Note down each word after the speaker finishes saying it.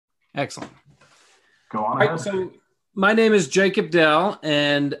Excellent. Go on All ahead. right, so my name is Jacob Dell,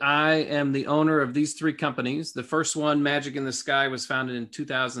 and I am the owner of these three companies. The first one, Magic in the Sky, was founded in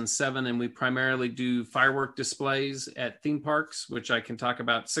 2007, and we primarily do firework displays at theme parks, which I can talk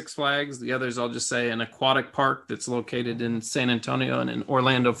about Six Flags. The others, I'll just say an aquatic park that's located in San Antonio and in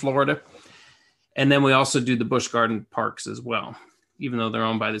Orlando, Florida. And then we also do the Busch Garden parks as well. Even though they're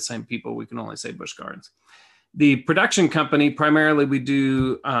owned by the same people, we can only say Busch Gardens. The production company, primarily we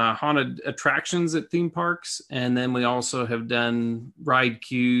do haunted attractions at theme parks. And then we also have done ride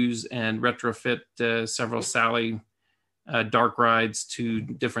queues and retrofit several Sally dark rides to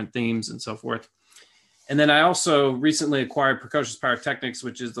different themes and so forth. And then I also recently acquired Precocious Pyrotechnics,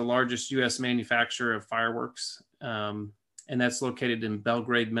 which is the largest U.S. manufacturer of fireworks. And that's located in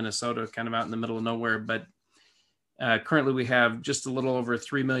Belgrade, Minnesota, kind of out in the middle of nowhere. But currently, we have just a little over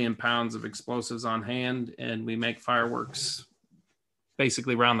 3 million pounds of explosives on hand, and we make fireworks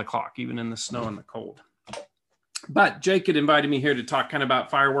basically round the clock, even in the snow and the cold. But Jake had invited me here to talk kind of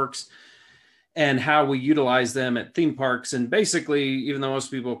about fireworks and how we utilize them at theme parks. And basically, even though most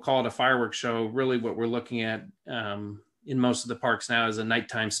people call it a fireworks show, really what we're looking at in most of the parks now is a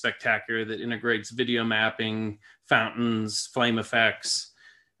nighttime spectacular that integrates video mapping, fountains, flame effects,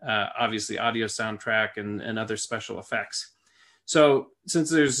 obviously audio soundtrack and other special effects. So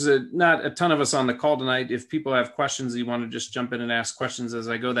since there's not a ton of us on the call tonight, if people have questions, you want to just jump in and ask questions as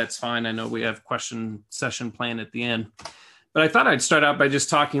I go, that's fine. I know we have question session planned at the end. But I thought I'd start out by just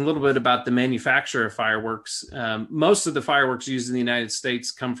talking a little bit about the manufacture of fireworks. Most of the fireworks used in the United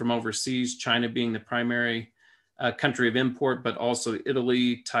States come from overseas, China being the primary country of import, but also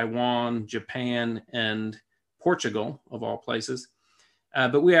Italy, Taiwan, Japan, and Portugal, of all places.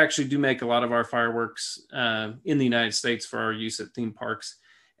 But we actually do make a lot of our fireworks in the United States for our use at theme parks.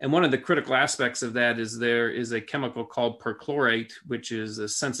 And one of the critical aspects of that is there is a chemical called perchlorate, which is a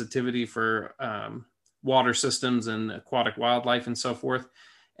sensitivity for water systems and aquatic wildlife and so forth.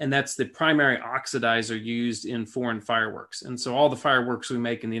 And that's the primary oxidizer used in foreign fireworks. And so all the fireworks we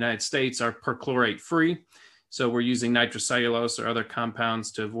make in the United States are perchlorate free. So we're using nitrocellulose or other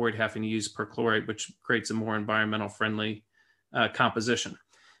compounds to avoid having to use perchlorate, which creates a more environmental friendly composition.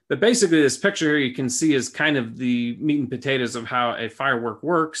 But basically this picture here you can see is kind of the meat and potatoes of how a firework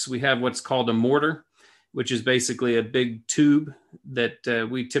works. We have what's called a mortar, which is basically a big tube that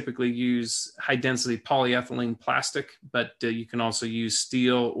we typically use high density polyethylene plastic, but you can also use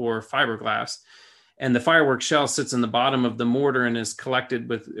steel or fiberglass. And the firework shell sits in the bottom of the mortar and is connected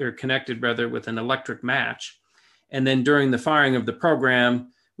with an electric match. And then during the firing of the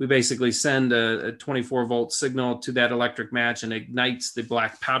program, we basically send a 24 volt signal to that electric match and ignites the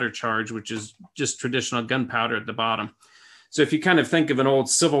black powder charge, which is just traditional gunpowder at the bottom. So if you kind of think of an old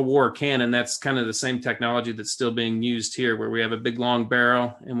Civil War cannon, that's kind of the same technology that's still being used here, where we have a big long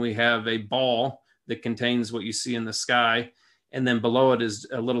barrel and we have a ball that contains what you see in the sky. And then below it is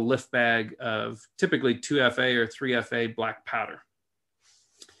a little lift bag of typically 2FA or 3FA black powder.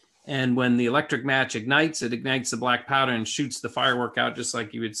 And when the electric match ignites, it ignites the black powder and shoots the firework out, just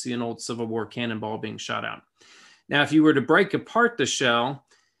like you would see an old Civil War cannonball being shot out. Now, if you were to break apart the shell,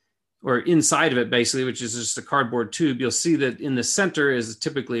 or inside of it basically, which is just a cardboard tube, you'll see that in the center is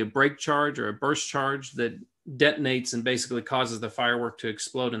typically a break charge or a burst charge that detonates and basically causes the firework to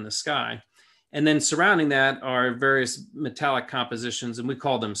explode in the sky. And then surrounding that are various metallic compositions, and we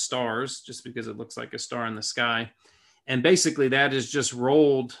call them stars, just because it looks like a star in the sky. And basically that is just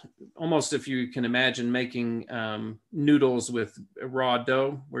rolled, almost if you can imagine making noodles with raw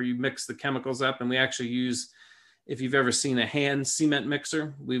dough, where you mix the chemicals up. And we actually use, if you've ever seen a hand cement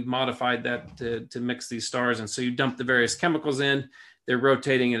mixer, we've modified that to mix these stars. And so you dump the various chemicals in, they're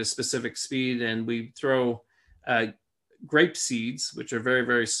rotating at a specific speed, and we throw grape seeds, which are very,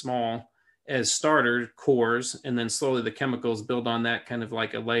 very small, as starter cores, and then slowly the chemicals build on that, kind of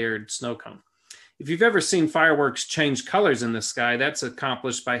like a layered snow cone. If you've ever seen fireworks change colors in the sky, that's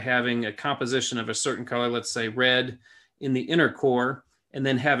accomplished by having a composition of a certain color, let's say red, in the inner core, and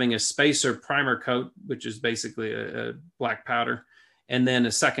then having a spacer primer coat, which is basically a black powder, and then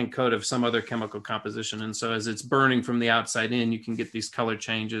a second coat of some other chemical composition. And so as it's burning from the outside in, you can get these color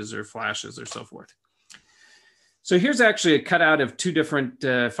changes or flashes or so forth. So here's actually a cutout of two different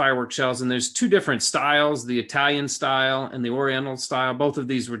firework shells, and there's two different styles, the Italian style and the Oriental style. Both of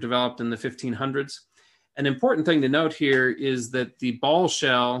these were developed in the 1500s. An important thing to note here is that the ball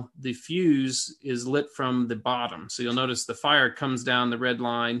shell, the fuse is lit from the bottom. So you'll notice the fire comes down the red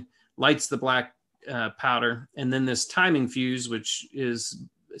line, lights the black powder, and then this timing fuse, which is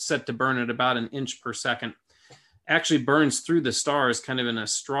set to burn at about 1 inch per second, actually burns through the stars kind of in a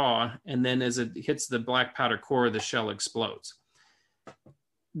straw, and then as it hits the black powder core, the shell explodes.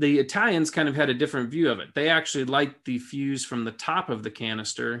 the Italians kind of had a different view of it. They actually light the fuse from the top of the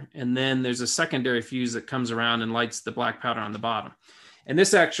canister, and then there's a secondary fuse that comes around and lights the black powder on the bottom. And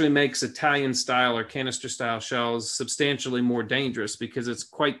this actually makes Italian style or canister style shells substantially more dangerous, because it's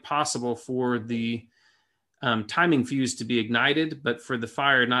quite possible for the timing fuse to be ignited, but for the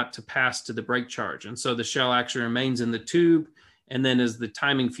fire not to pass to the break charge. And so the shell actually remains in the tube, and then as the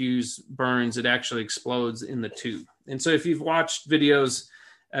timing fuse burns, it actually explodes in the tube. And so if you've watched videos,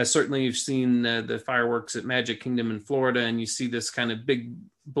 certainly you've seen the fireworks at Magic Kingdom in Florida, and you see this kind of big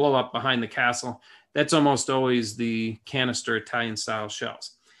blow up behind the castle. That's almost always the canister Italian style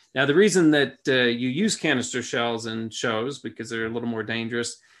shells. Now, the reason that you use canister shells in shows, because they're a little more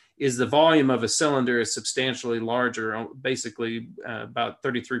dangerous, is the volume of a cylinder is substantially larger, basically about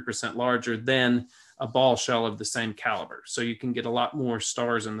 33% larger than a ball shell of the same caliber. So you can get a lot more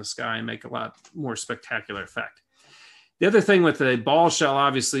stars in the sky and make a lot more spectacular effect. The other thing with a ball shell,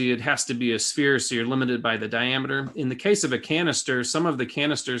 obviously, it has to be a sphere, so you're limited by the diameter. In the case of a canister, some of the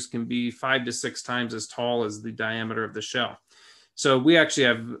canisters can be 5 to 6 times as tall as the diameter of the shell. So we actually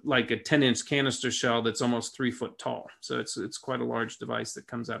have like a 10-inch canister shell that's almost 3 foot tall. So it's quite a large device that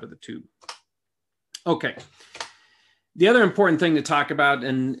comes out of the tube. Okay. The other important thing to talk about,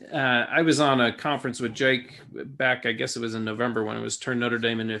 and I was on a conference with Jake back, I guess it was in November, when it was turned Notre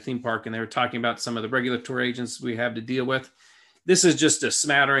Dame into a theme park, and they were talking about some of the regulatory agents we have to deal with. This is just a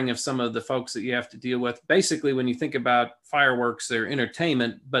smattering of some of the folks that you have to deal with. Basically, when you think about fireworks, they're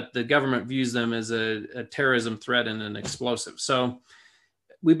entertainment, but the government views them as a terrorism threat and an explosive. So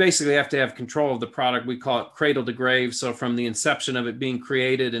we basically have to have control of the product. We call it cradle to grave. So from the inception of it being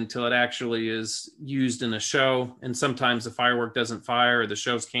created until it actually is used in a show, and sometimes the firework doesn't fire or the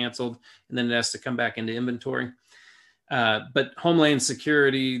show's canceled, and then it has to come back into inventory. But Homeland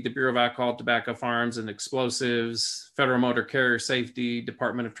Security, the Bureau of Alcohol, Tobacco, Firearms, and Explosives, Federal Motor Carrier Safety,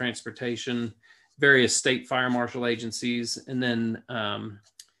 Department of Transportation, various state fire marshal agencies, and then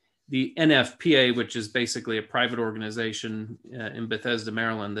the NFPA, which is basically a private organization in Bethesda,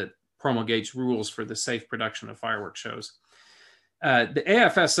 Maryland, that promulgates rules for the safe production of fireworks shows. The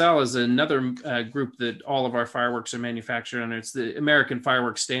AFSL is another group that all of our fireworks are manufactured under. It's the American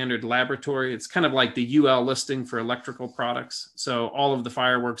Fireworks Standard Laboratory. It's kind of like the UL listing for electrical products. So all of the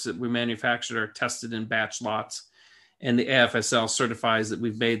fireworks that we manufacture are tested in batch lots, and the AFSL certifies that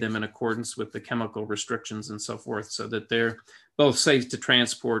we've made them in accordance with the chemical restrictions and so forth, so that they're both safe to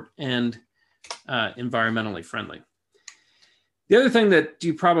transport and environmentally friendly. The other thing that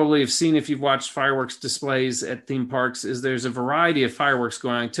you probably have seen if you've watched fireworks displays at theme parks is there's a variety of fireworks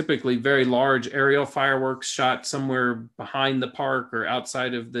going on, typically very large aerial fireworks shot somewhere behind the park or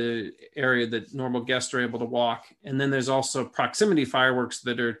outside of the area that normal guests are able to walk. And then there's also proximity fireworks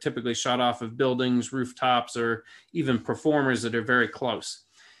that are typically shot off of buildings, rooftops, or even performers that are very close.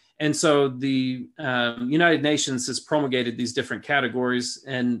 And so the United Nations has promulgated these different categories,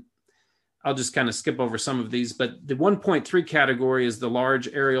 and I'll just kind of skip over some of these, but the 1.3 category is the large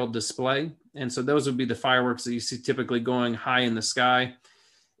aerial display. And so those would be the fireworks that you see typically going high in the sky.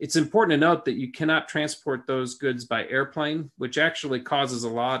 It's important to note that you cannot transport those goods by airplane, which actually causes a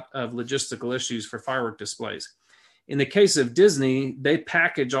lot of logistical issues for firework displays. In the case of Disney, they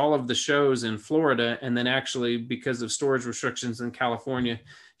package all of the shows in Florida, and then actually, because of storage restrictions in California,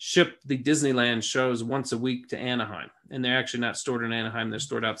 ship the Disneyland shows once a week to Anaheim. And they're actually not stored in Anaheim, they're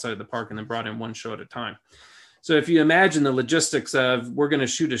stored outside of the park and then brought in one show at a time. So if you imagine the logistics of, we're going to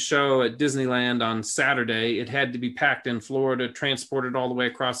shoot a show at Disneyland on Saturday, it had to be packed in Florida, transported all the way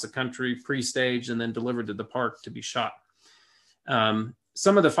across the country, pre-staged, and then delivered to the park to be shot.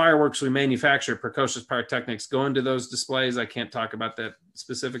 Some of the fireworks we manufacture, Precocious Pyrotechnics, go into those displays. I can't talk about that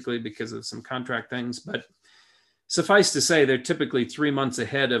specifically because of some contract things, but suffice to say, they're typically 3 months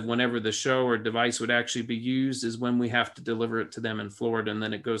ahead of whenever the show or device would actually be used is when we have to deliver it to them in Florida, and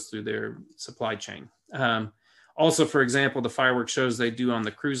then it goes through their supply chain. Also, for example, the fireworks shows they do on the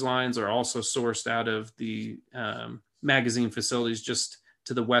cruise lines are also sourced out of the magazine facilities just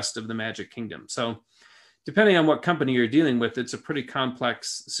to the west of the Magic Kingdom. So depending on what company you're dealing with, it's a pretty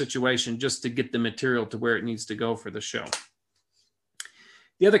complex situation just to get the material to where it needs to go for the show.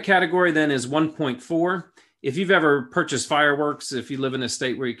 The other category then is 1.4. If you've ever purchased fireworks, if you live in a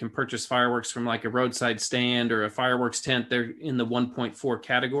state where you can purchase fireworks from like a roadside stand or a fireworks tent, they're in the 1.4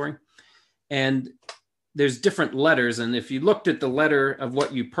 category. And there's different letters. And if you looked at the letter of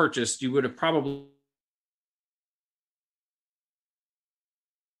what you purchased, you would have probably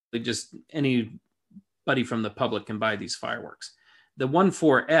just anybody from the public can buy these fireworks. The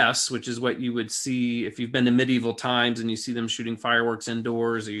 1.4S, which is what you would see if you've been to medieval times and you see them shooting fireworks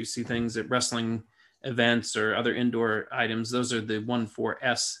indoors, or you see things at wrestling events or other indoor items. Those are the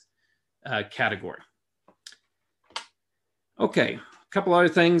 1,4S category. Okay, a couple other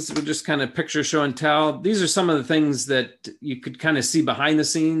things. We'll just kind of picture, show, and tell. These are some of the things that you could kind of see behind the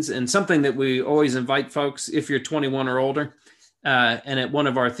scenes, and something that we always invite folks, if you're 21 or older, and at one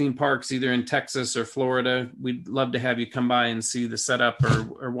of our theme parks, either in Texas or Florida, we'd love to have you come by and see the setup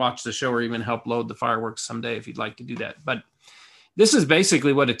or watch the show or even help load the fireworks someday if you'd like to do that. But this is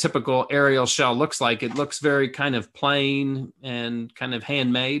basically what a typical aerial shell looks like. It looks very kind of plain and kind of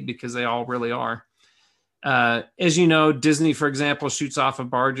handmade, because they all really are. As you know, Disney, for example, shoots off of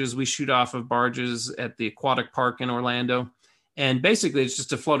barges. We shoot off of barges at the aquatic park in Orlando. And basically, it's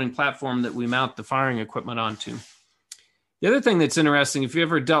just a floating platform that we mount the firing equipment onto. The other thing that's interesting, if you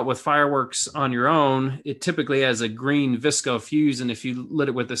ever dealt with fireworks on your own, it typically has a green visco fuse. And if you lit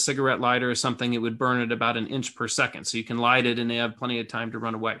it with a cigarette lighter or something, it would burn at about 1 inch per second. So you can light it and they have plenty of time to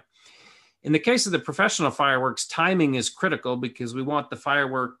run away. In the case of the professional fireworks, timing is critical, because we want the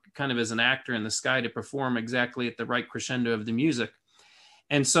firework kind of as an actor in the sky to perform exactly at the right crescendo of the music.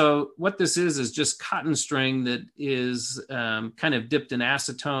 And so what this is just cotton string that is kind of dipped in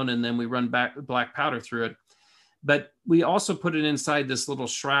acetone, and then we run black powder through it. But we also put it inside this little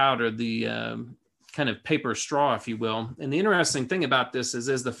shroud, or the kind of paper straw, if you will. And the interesting thing about this is,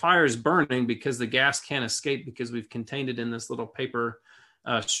 as the fire is burning, because the gas can't escape because we've contained it in this little paper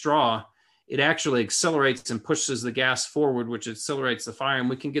straw, it actually accelerates and pushes the gas forward, which accelerates the fire. And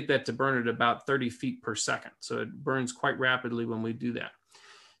we can get that to burn at about 30 feet per second. So it burns quite rapidly when we do that.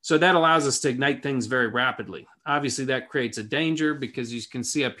 So that allows us to ignite things very rapidly. Obviously, that creates a danger, because you can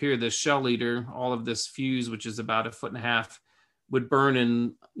see up here, this shell leader, all of this fuse, which is about 1.5 feet, would burn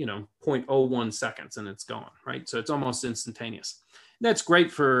in 0.01 seconds, and it's gone, right? So it's almost instantaneous. That's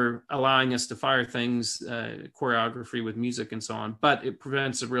great for allowing us to fire things, choreography with music and so on, but it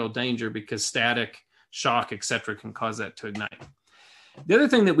prevents a real danger, because static, shock, etc., can cause that to ignite. The other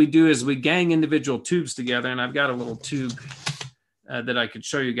thing that we do is we gang individual tubes together, and I've got a little tube that I could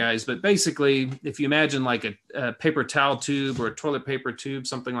show you guys. But basically, if you imagine like a paper towel tube or a toilet paper tube,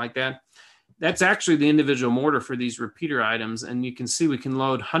 something like that, that's actually the individual mortar for these repeater items. And you can see we can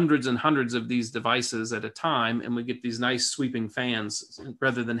load hundreds and hundreds of these devices at a time, and we get these nice sweeping fans.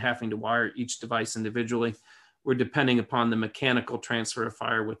 Rather than having to wire each device individually, we're depending upon the mechanical transfer of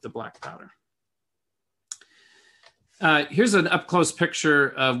fire with the black powder. Here's an up-close picture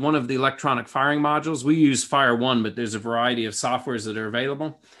of one of the electronic firing modules. We use Fire One, but there's a variety of softwares that are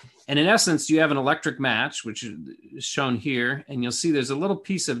available. And in essence, you have an electric match, which is shown here, and you'll see there's a little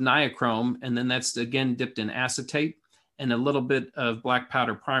piece of niachrome, and then that's again dipped in acetate, and a little bit of black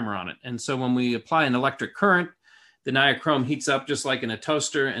powder primer on it. And so when we apply an electric current, the niachrome heats up just like in a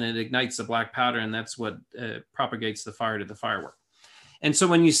toaster, and it ignites the black powder, and that's what propagates the fire to the firework. And so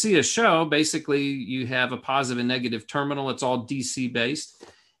when you see a show, basically you have a positive and negative terminal. It's all DC based.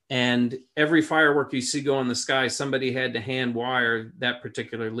 And every firework you see go in the sky, somebody had to hand wire that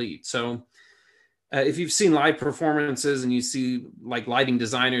particular lead. So if you've seen live performances and you see like lighting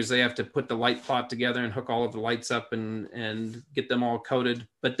designers, they have to put the light plot together and hook all of the lights up and get them all coated.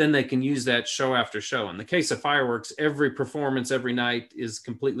 But then they can use that show after show. In the case of fireworks, every performance every night is a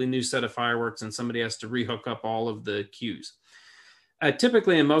completely new set of fireworks, and somebody has to rehook up all of the cues.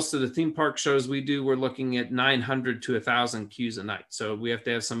 Typically, in most of the theme park shows we do, we're looking at 900 to 1,000 cues a night. So we have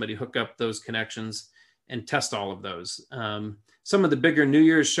to have somebody hook up those connections and test all of those. Some of the bigger New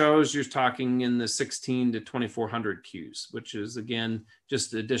Year's shows, you're talking in the 1,600 to 2,400 cues, which is, again,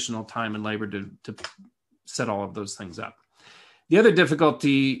 just additional time and labor to set all of those things up. The other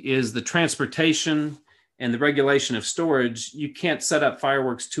difficulty is the transportation and the regulation of storage. You can't set up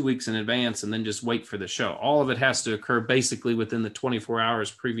fireworks 2 weeks in advance and then just wait for the show. All of it has to occur basically within the 24 hours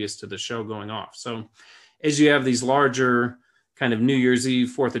previous to the show going off. So as you have these larger kind of New Year's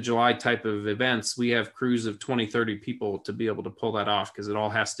Eve, 4th of July type of events, we have crews of 20, 30 people to be able to pull that off, because it all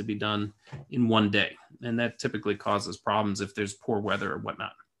has to be done in one day. And that typically causes problems if there's poor weather or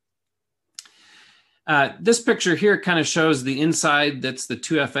whatnot. This picture here kind of shows the inside. That's the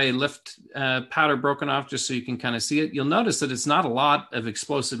 2FA lift powder broken off, just so you can kind of see it. You'll notice that it's not a lot of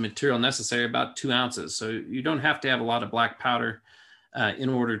explosive material necessary, about 2 ounces. So you don't have to have a lot of black powder in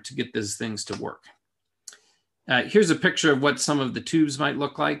order to get these things to work. Here's a picture of what some of the tubes might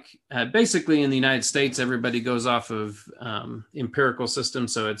look like. Basically, in the United States, everybody goes off of empirical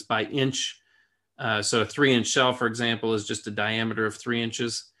systems, so it's by inch. So a 3-inch shell, for example, is just a diameter of 3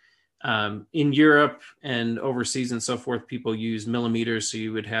 inches. In Europe and overseas and so forth, people use millimeters. So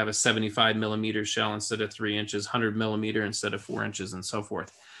you would have a 75 millimeter shell instead of 3 inches, 100 millimeter instead of 4 inches, and so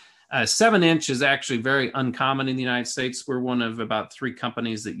forth. 7-inch is actually very uncommon in the United States. We're one of about 3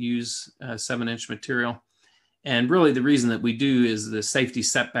 companies that use 7-inch material. And really the reason that we do is the safety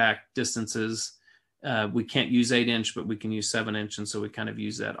setback distances. We can't use 8-inch, but we can use 7-inch. And so we kind of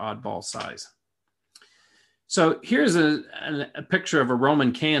use that oddball size. So here's a picture of a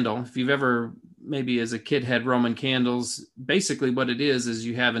Roman candle. If you've ever, maybe as a kid, had Roman candles, basically what it is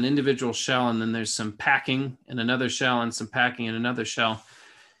you have an individual shell and then there's some packing and another shell and some packing and another shell.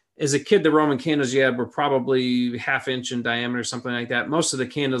 As a kid, the Roman candles you had were probably 1/2 inch in diameter, something like that. Most of the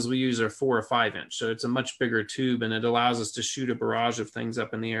candles we use are 4 or 5 inch. So it's a much bigger tube and it allows us to shoot a barrage of things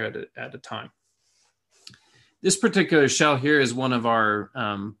up in the air at a time. This particular shell here is one of our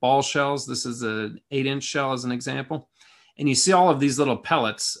ball shells. This is an 8-inch shell as an example. And you see all of these little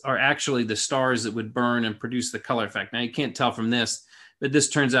pellets are actually the stars that would burn and produce the color effect. Now you can't tell from this, but this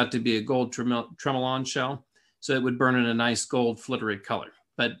turns out to be a gold tremolon shell. So it would burn in a nice gold flittery color.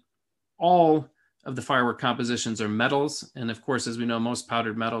 But all of the firework compositions are metals. And of course, as we know, most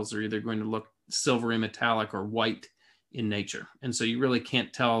powdered metals are either going to look silvery metallic or white in nature. And so you really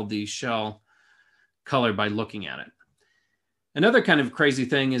can't tell the shell color by looking at it. Another kind of crazy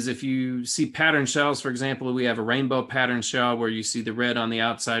thing is if you see pattern shells, for example, we have a rainbow pattern shell where you see the red on the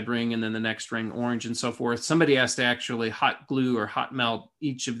outside ring and then the next ring orange and so forth. Somebody has to actually hot glue or hot melt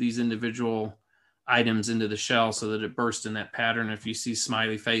each of these individual items into the shell so that it bursts in that pattern if you see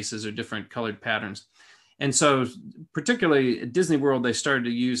smiley faces or different colored patterns. And so particularly at Disney World, they started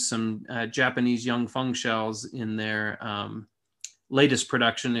to use some Japanese young feng shells in their latest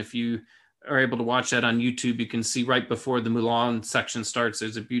production. If you are able to watch that on YouTube, you can see right before the Mulan section starts,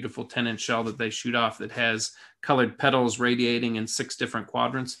 there's a beautiful 10-inch shell that they shoot off that has colored petals radiating in 6 different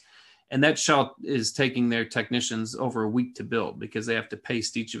quadrants. And that shell is taking their technicians over a week to build because they have to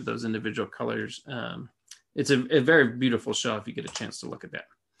paste each of those individual colors. It's a very beautiful shell if you get a chance to look at that.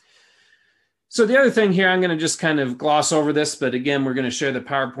 So the other thing here, I'm going to just kind of gloss over this, but again, we're going to share the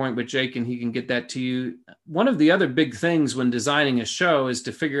PowerPoint with Jake and he can get that to you. One of the other big things when designing a show is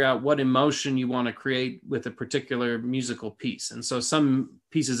to figure out what emotion you want to create with a particular musical piece. And so some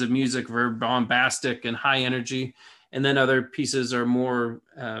pieces of music are bombastic and high energy, and then other pieces are more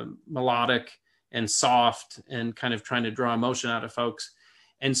melodic and soft and kind of trying to draw emotion out of folks.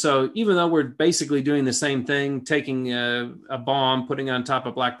 And so even though we're basically doing the same thing, taking a bomb, putting it on top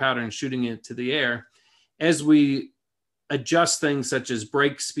of black powder and shooting it to the air, as we adjust things such as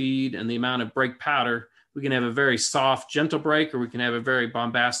break speed and the amount of break powder, we can have a very soft, gentle break, or we can have a very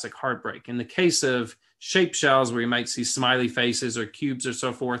bombastic, hard break. In the case of shape shells, where you might see smiley faces or cubes or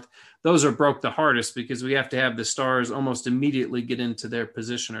so forth, those are broke the hardest because we have to have the stars almost immediately get into their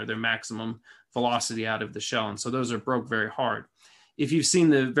position or their maximum velocity out of the shell. And so those are broke very hard. If you've seen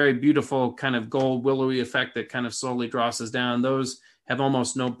the very beautiful kind of gold willowy effect that kind of slowly draws us down, those have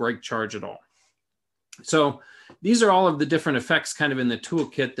almost no break charge at all. So these are all of the different effects kind of in the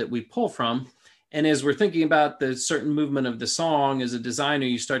toolkit that we pull from. And as we're thinking about the certain movement of the song, as a designer,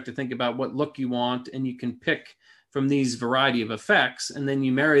 you start to think about what look you want, and you can pick from these variety of effects. And then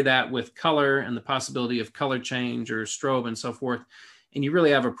you marry that with color and the possibility of color change or strobe and so forth. And you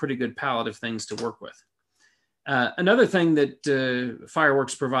really have a pretty good palette of things to work with. Another thing that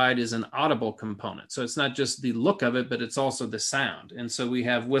Fireworks provide is an audible component. So it's not just the look of it, but it's also the sound. And so we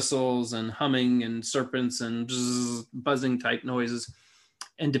have whistles and humming and serpents and buzzing type noises.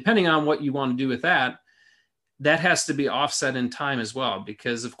 And depending on what you want to do with that, that has to be offset in time as well,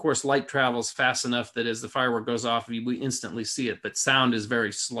 because of course light travels fast enough that as the firework goes off, we instantly see it, but sound is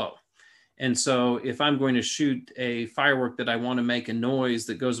very slow. And so if I'm going to shoot a firework that I want to make a noise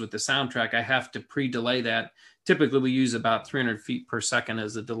that goes with the soundtrack, I have to pre-delay that. Typically we use about 300 feet per second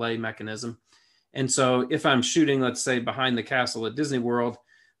as a delay mechanism. And so if I'm shooting, let's say behind the castle at Disney World,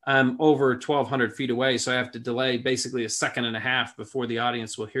 I'm over 1,200 feet away. So I have to delay basically 1.5 seconds before the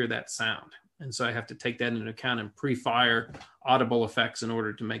audience will hear that sound. And so I have to take that into account and pre-fire audible effects in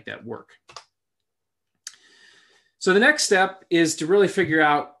order to make that work. So the next step is to really figure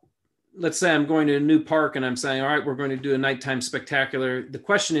out, let's say I'm going to a new park and I'm saying, all right, we're going to do a nighttime spectacular. The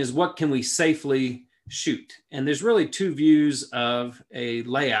question is, what can we safely shoot? And there's really 2 views of a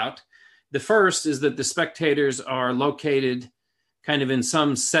layout. The first is that the spectators are located kind of in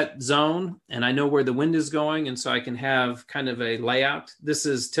some set zone, and I know where the wind is going, and so I can have kind of a layout. This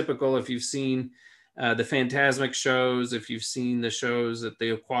is typical if you've seen the Phantasmic shows, if you've seen the shows at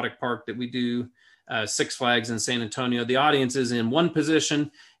the aquatic park that we do, Six Flags in San Antonio. The audience is in one position,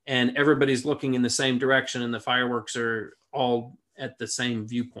 and everybody's looking in the same direction, and the fireworks are all at the same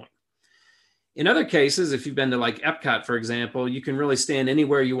viewpoint. In other cases, if you've been to like Epcot, for example, you can really stand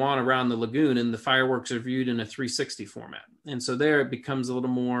anywhere you want around the lagoon and the fireworks are viewed in a 360 format. And so there it becomes a little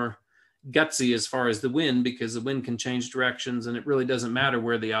more gutsy as far as the wind, because the wind can change directions and it really doesn't matter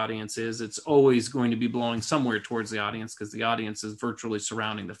where the audience is. It's always going to be blowing somewhere towards the audience because the audience is virtually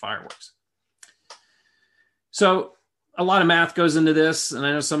surrounding the fireworks. So a lot of math goes into this, and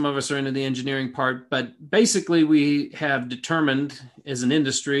I know some of us are into the engineering part, but basically we have determined as an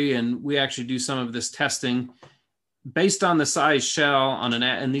industry, and we actually do some of this testing based on the size shell on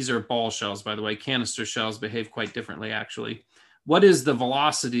and these are ball shells, by the way. Canister shells behave quite differently, actually. What is the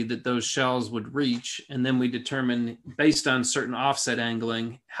velocity that those shells would reach? And then we determine, based on certain offset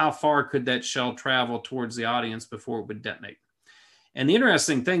angling, how far could that shell travel towards the audience before it would detonate. And the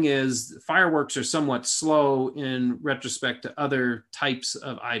interesting thing is fireworks are somewhat slow in retrospect to other types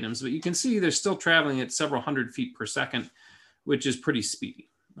of items, but you can see they're still traveling at several hundred feet per second, which is pretty speedy.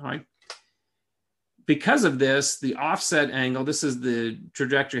 All right. Because of this, the offset angle, this is the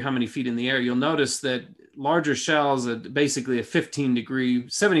trajectory, how many feet in the air. You'll notice that larger shells at basically a 15 degree,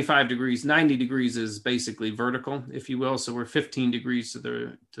 75 degrees, 90 degrees is basically vertical, if you will. So we're 15 degrees to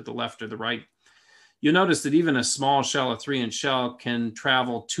the left or the right. You'll notice that even a small shell, a 3-inch shell, can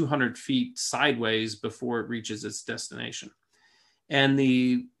travel 200 feet sideways before it reaches its destination. And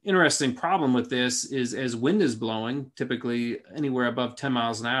the interesting problem with this is as wind is blowing, typically anywhere above 10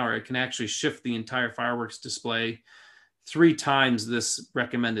 miles an hour, it can actually shift the entire fireworks display 3 times this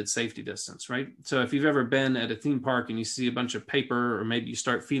recommended safety distance, right? So if you've ever been at a theme park and you see a bunch of paper, or maybe you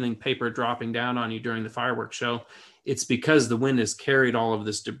start feeling paper dropping down on you during the fireworks show, it's because the wind has carried all of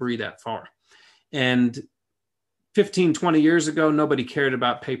this debris that far. And 15, 20 years ago, nobody cared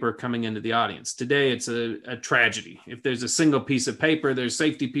about paper coming into the audience. Today, it's a tragedy. If there's a single piece of paper, there's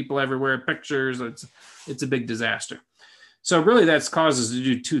safety people everywhere, pictures, it's a big disaster. So really that's caused us to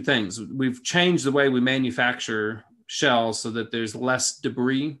do 2 things. We've changed the way we manufacture shells so that there's less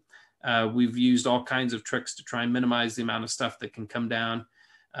debris. We've used all kinds of tricks to try and minimize the amount of stuff that can come down.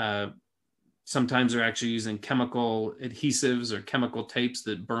 Sometimes they're actually using chemical adhesives or chemical tapes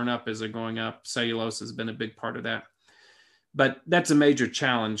that burn up as they're going up. Cellulose has been a big part of that. But that's a major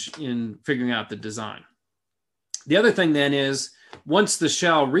challenge in figuring out the design. The other thing then is once the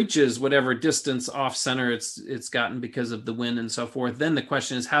shell reaches whatever distance off center it's gotten because of the wind and so forth, then the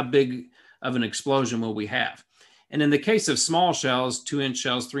question is how big of an explosion will we have? And in the case of small shells, 2-inch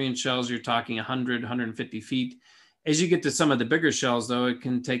shells, 3-inch shells, you're talking 100, 150 feet. As you get to some of the bigger shells, though, it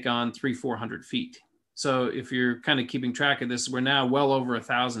can take on 300-400 feet. So if you're kind of keeping track of this, we're now well over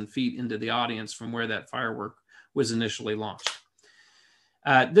 1,000 feet into the audience from where that firework was initially launched.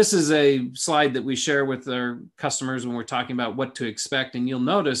 This is a slide that we share with our customers when we're talking about what to expect. And you'll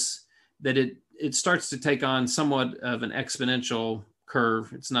notice that it starts to take on somewhat of an exponential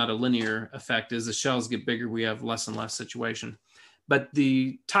curve. It's not a linear effect. As the shells get bigger, we have less and less situation. But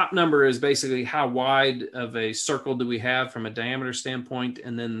the top number is basically how wide of a circle do we have from a diameter standpoint.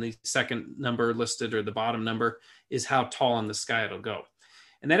 And then the second number listed, or the bottom number, is how tall in the sky it'll go.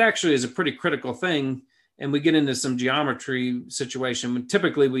 And that actually is a pretty critical thing. And we get into some geometry situation.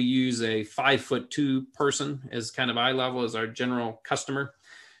 Typically, we use a 5'2" person as kind of eye level as our general customer.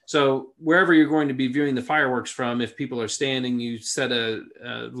 So wherever you're going to be viewing the fireworks from, if people are standing, you set a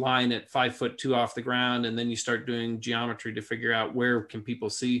line at 5'2" off the ground, and then you start doing geometry to figure out where can people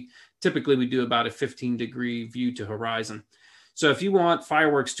see. Typically, we do about a 15-degree view to horizon. So if you want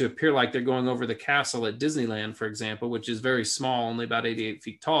fireworks to appear like they're going over the castle at Disneyland, for example, which is very small, only about 88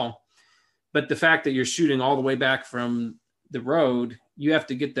 feet tall, but the fact that you're shooting all the way back from the road, you have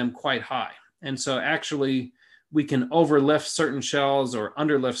to get them quite high. And so actually, we can overlift certain shells or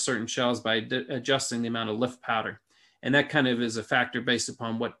underlift certain shells by adjusting the amount of lift powder. And that kind of is a factor based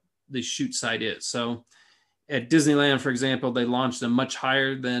upon what the shoot site is. So at Disneyland, for example, they launched them much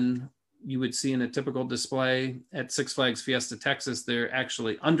higher than you would see in a typical display. At Six Flags Fiesta Texas, they're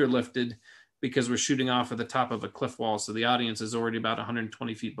actually underlifted because we're shooting off of the top of a cliff wall. So the audience is already about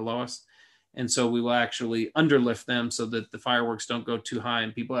 120 feet below us. And so we will actually underlift them so that the fireworks don't go too high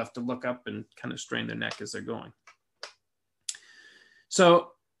and people have to look up and kind of strain their neck as they're going.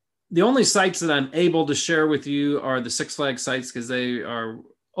 So the only sites that I'm able to share with you are the Six Flags sites because they are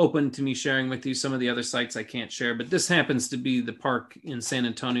open to me sharing with you. Some of the other sites I can't share, but this happens to be the park in San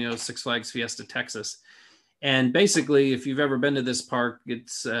Antonio, Six Flags Fiesta Texas. And basically, if you've ever been to this park,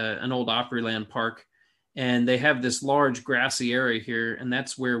 it's an old Opryland park, and they have this large grassy area here, and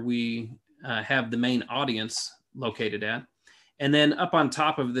that's where we have the main audience located at. And then up on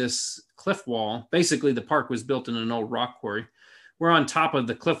top of this cliff wall, basically the park was built in an old rock quarry. We're on top of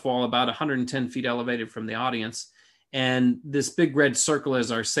the cliff wall, about 110 feet elevated from the audience. And this big red circle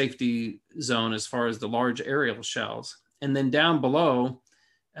is our safety zone as far as the large aerial shells. And then down below,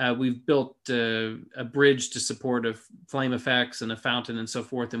 We've built a bridge to support a flame effects and a fountain and so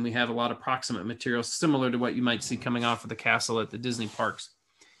forth. And we have a lot of proximate materials similar to what you might see coming off of the castle at the Disney parks.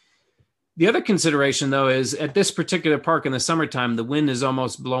 The other consideration, though, is at this particular park in the summertime, the wind is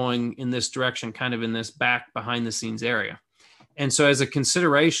almost blowing in this direction, kind of in this back behind the scenes area. And so as a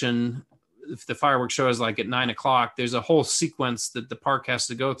consideration, if the fireworks show is like at 9 o'clock, there's a whole sequence that the park has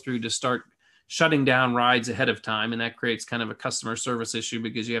to go through to start shutting down rides ahead of time. And that creates kind of a customer service issue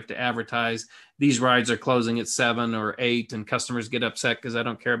because you have to advertise these rides are closing at 7 or 8 and customers get upset because I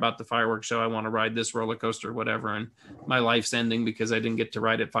don't care about the fireworks show. I want to ride this roller coaster or whatever. And my life's ending because I didn't get to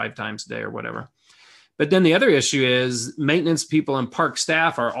ride it 5 times a day or whatever. But then the other issue is maintenance people and park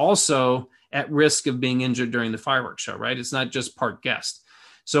staff are also at risk of being injured during the fireworks show, right? It's not just park guests.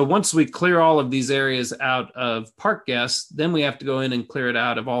 So once we clear all of these areas out of park guests, then we have to go in and clear it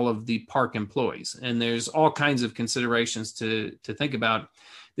out of all of the park employees. And there's all kinds of considerations to think about.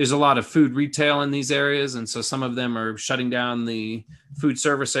 There's a lot of food retail in these areas. And so some of them are shutting down the food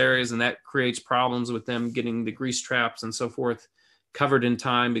service areas, and that creates problems with them getting the grease traps and so forth covered in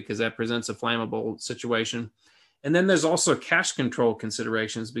time because that presents a flammable situation. And then there's also cash control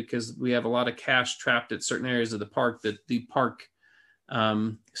considerations because we have a lot of cash trapped at certain areas of the park that the park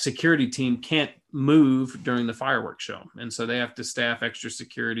security team can't move during the fireworks show. And so they have to staff extra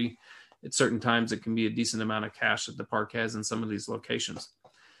security. At certain times, it can be a decent amount of cash that the park has in some of these locations.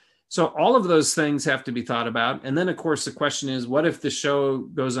 So all of those things have to be thought about. And then, of course, the question is, what if the show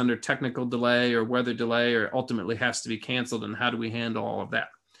goes under technical delay or weather delay or ultimately has to be canceled? And how do we handle all of that?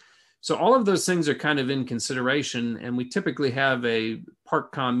 So all of those things are kind of in consideration. And we typically have a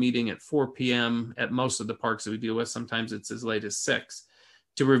ParkCom meeting at 4 p.m. at most of the parks that we deal with. Sometimes it's as late as 6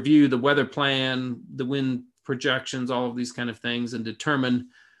 to review the weather plan, the wind projections, all of these kind of things, and determine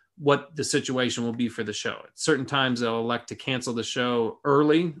what the situation will be for the show. At certain times, they'll elect to cancel the show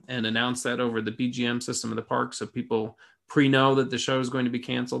early and announce that over the BGM system of the park so people pre-know that the show is going to be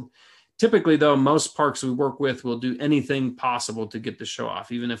canceled. Typically, though, most parks we work with will do anything possible to get the show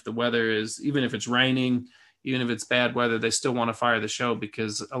off, even if the weather is, even if it's raining, even if it's bad weather, they still want to fire the show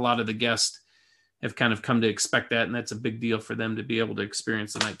because a lot of the guests have kind of come to expect that, and that's a big deal for them to be able to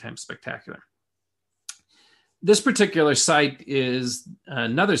experience the nighttime spectacular. This particular site is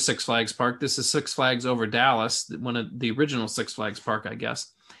another Six Flags park. This is Six Flags Over Dallas, one of the original Six Flags park, I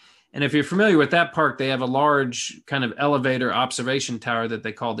guess. And if you're familiar with that park, they have a large kind of elevator observation tower that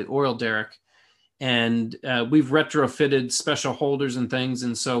they call the oil derrick. And we've retrofitted special holders and things.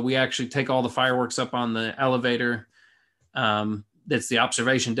 And so we actually take all the fireworks up on the elevator that's the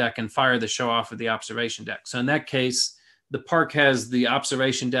observation deck and fire the show off of the observation deck. So in that case, the park has the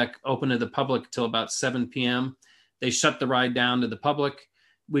observation deck open to the public till about 7 p.m. They shut the ride down to the public.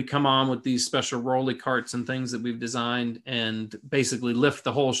 We come on with these special rolly carts and things that we've designed and basically lift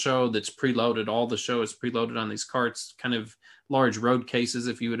the whole show that's preloaded. All the show is preloaded on these carts, kind of large road cases,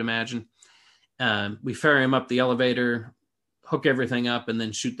 if you would imagine. We ferry them up the elevator, hook everything up, and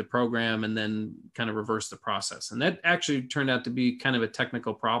then shoot the program and then kind of reverse the process. And that actually turned out to be kind of a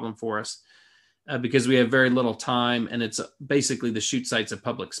technical problem for us because we have very little time and it's basically the shoot site's a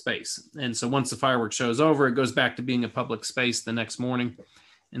public space. And so once the fireworks show is over, it goes back to being a public space the next morning.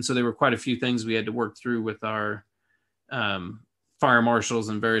 And so there were quite a few things we had to work through with our fire marshals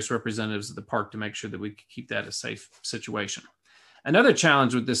and various representatives of the park to make sure that we could keep that a safe situation. Another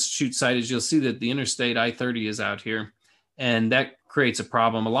challenge with this shoot site is you'll see that the Interstate I-30 is out here, and that creates a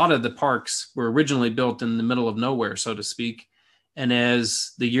problem. A lot of the parks were originally built in the middle of nowhere, so to speak. And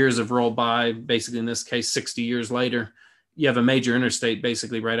as the years have rolled by, basically in this case, 60 years later, you have a major interstate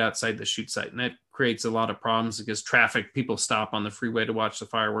basically right outside the shoot site. And that creates a lot of problems because traffic, people stop on the freeway to watch the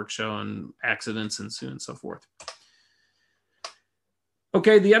fireworks show and accidents ensue and so forth.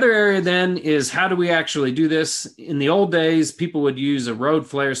 Okay, the other area then is how do we actually do this? In the old days, people would use a road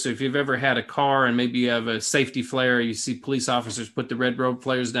flare. So if you've ever had a car and maybe you have a safety flare, you see police officers put the red road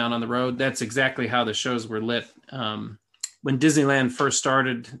flares down on the road. That's exactly how the shows were lit. When Disneyland first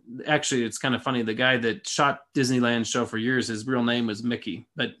started, actually, it's kind of funny. The guy that shot Disneyland's show for years, his real name was Mickey,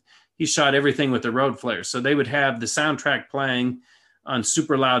 but he shot everything with the road flares. So they would have the soundtrack playing on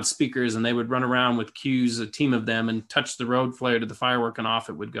super loud speakers, and they would run around with cues, a team of them, and touch the road flare to the firework, and off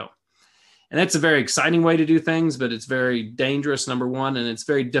it would go. And that's a very exciting way to do things, but it's very dangerous, number one, and it's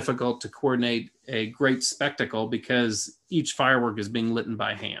very difficult to coordinate a great spectacle because each firework is being lit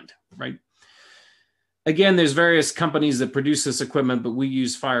by hand, right? Again, there's various companies that produce this equipment, but we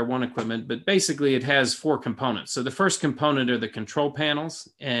use Fire One equipment. But basically, it has 4 components. So the first component are the control panels.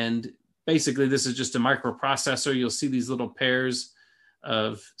 And basically, this is just a microprocessor. You'll see these little pairs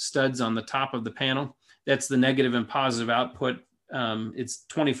of studs on the top of the panel. That's the negative and positive output it's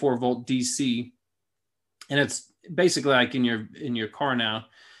 24 volt DC, and it's basically like in your car now,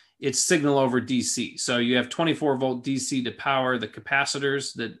 it's signal over DC. So you have 24 volt DC to power the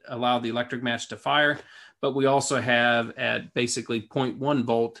capacitors that allow the electric match to fire, but we also have at basically 0.1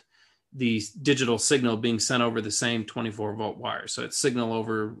 volt the digital signal being sent over the same 24 volt wire. So it's signal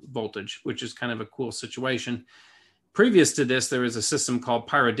over voltage, which is kind of a cool situation. Previous to this, there was a system called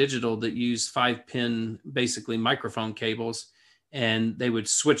Pyrodigital that used 5-pin, basically microphone cables, and they would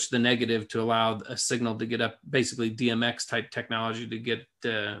switch the negative to allow a signal to get up, basically DMX type technology to get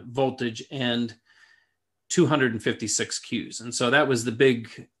voltage and 256 Qs. And so that was the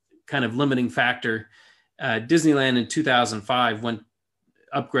big kind of limiting factor. Disneyland in 2005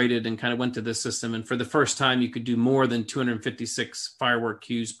 upgraded and kind of went to this system. And for the first time, you could do more than 256 Firework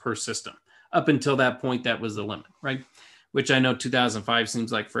Qs per system. Up until that point, that was the limit, right? Which I know 2005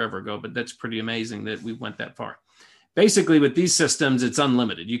 seems like forever ago, but that's pretty amazing that we went that far. Basically, with these systems, it's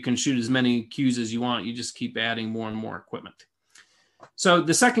unlimited. You can shoot as many Qs as you want. You just keep adding more and more equipment. So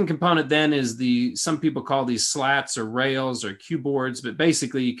the second component then is some people call these slats or rails or cue boards, but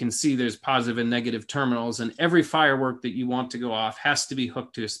basically you can see there's positive and negative terminals, and every firework that you want to go off has to be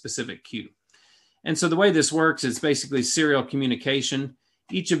hooked to a specific cue. And so the way this works is basically serial communication.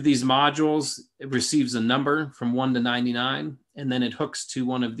 Each of these modules receives a number from 1 to 99, and then it hooks to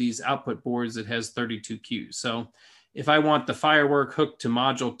one of these output boards that has 32 cues. So if I want the firework hooked to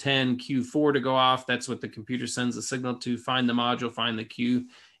module 10, Q4 to go off, that's what the computer sends the signal to: find the module, find the cue,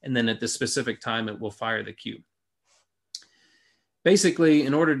 and then at the specific time, it will fire the cue. Basically,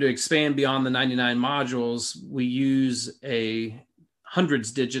 in order to expand beyond the 99 modules, we use a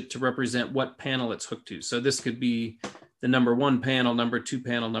hundreds digit to represent what panel it's hooked to. So this could be the number 1 panel, number 2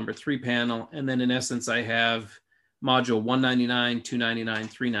 panel, number 3 panel, and then in essence, I have module 199, 299,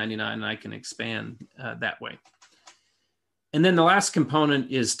 399, and I can expand that way. And then the last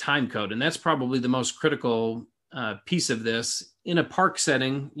component is time code, and that's probably the most critical piece of this. In a park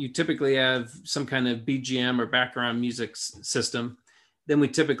setting, you typically have some kind of BGM or background music system. Then we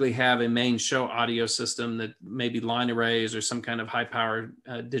typically have a main show audio system that maybe line arrays or some kind of high-powered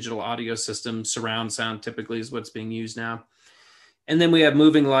digital audio system. Surround sound typically is what's being used now. And then we have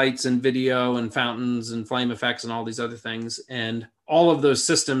moving lights and video and fountains and flame effects and all these other things. And all of those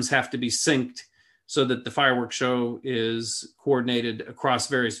systems have to be synced so that the fireworks show is coordinated across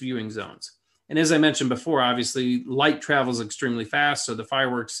various viewing zones. And as I mentioned before, obviously light travels extremely fast, so the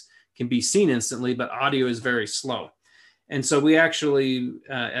fireworks can be seen instantly, but audio is very slow. And so we actually,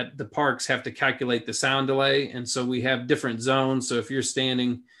 at the parks, have to calculate the sound delay. And so we have different zones. So if you're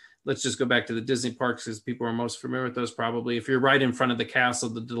standing, let's just go back to the Disney parks because people are most familiar with those probably. If you're right in front of the castle,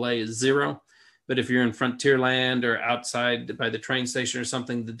 the delay is 0. But if you're in Frontierland or outside by the train station or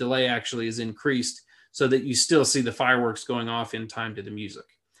something, the delay actually is increased so that you still see the fireworks going off in time to the music.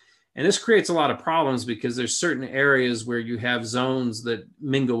 And this creates a lot of problems because there's certain areas where you have zones that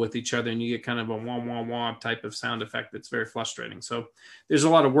mingle with each other and you get kind of a wah, wah, wah type of sound effect that's very frustrating. So there's a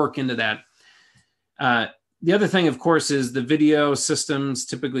lot of work into that. The other thing, of course, is the video systems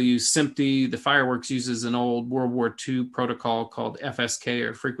typically use SMPTE. The fireworks uses an old World War II protocol called FSK,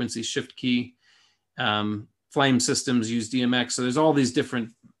 or frequency shift key. Flame systems use DMX. So there's all these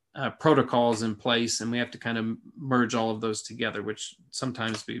different protocols in place, and we have to kind of merge all of those together, which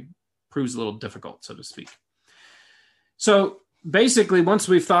sometimes proves a little difficult, so to speak. So basically, once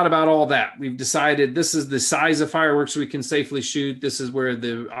we've thought about all that, we've decided this is the size of fireworks we can safely shoot. This is where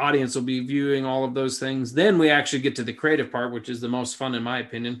the audience will be viewing all of those things. Then we actually get to the creative part, which is the most fun in my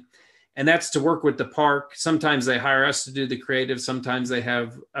opinion. And that's to work with the park. Sometimes they hire us to do the creative. Sometimes they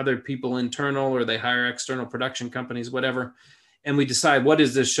have other people internal, or they hire external production companies, whatever. And we decide, what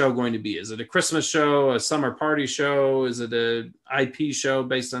is this show going to be? Is it a Christmas show, a summer party show? Is it a IP show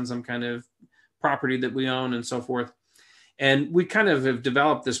based on some kind of property that we own and so forth? And we kind of have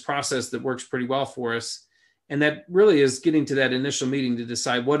developed this process that works pretty well for us. And that really is getting to that initial meeting to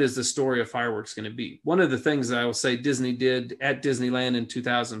decide, what is the story of fireworks going to be? One of the things that I will say Disney did at Disneyland in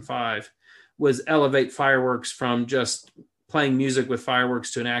 2005 was elevate fireworks from just playing music with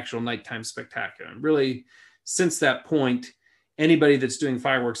fireworks to an actual nighttime spectacular. And really, since that point, anybody that's doing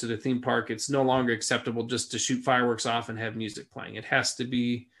fireworks at a theme park, it's no longer acceptable just to shoot fireworks off and have music playing. It has to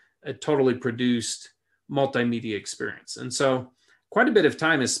be a totally produced multimedia experience. And so quite a bit of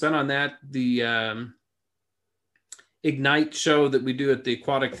time is spent on that. The Ignite show that we do at the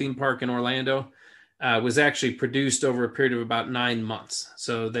aquatic theme park in Orlando was actually produced over a period of about 9 months.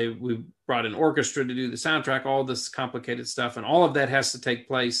 So we brought an orchestra to do the soundtrack, all this complicated stuff, and all of that has to take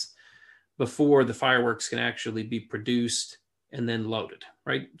place before the fireworks can actually be produced and then loaded,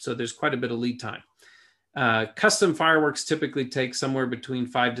 right? So there's quite a bit of lead time. Custom fireworks typically take somewhere between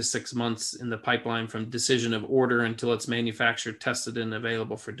 5 to 6 months in the pipeline from decision of order until it's manufactured, tested, and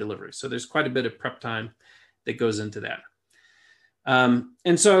available for delivery. So there's quite a bit of prep time that goes into that.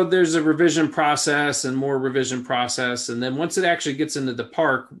 And so there's a revision process and more revision process. And then once it actually gets into the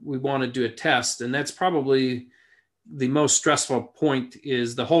park, we want to do a test. And that's probably the most stressful point.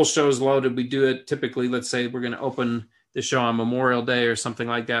 Is the whole show's loaded. We do it typically, let's say we're going to open the show on Memorial Day or something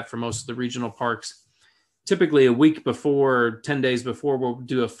like that for most of the regional parks. Typically a week before or 10 days before, we'll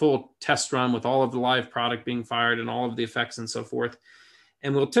do a full test run with all of the live product being fired and all of the effects and so forth.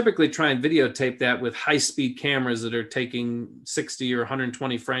 And we'll typically try and videotape that with high-speed cameras that are taking 60 or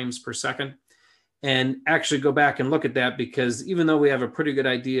 120 frames per second, and actually go back and look at that, because even though we have a pretty good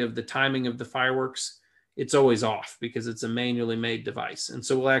idea of the timing of the fireworks, it's always off because it's a manually made device. And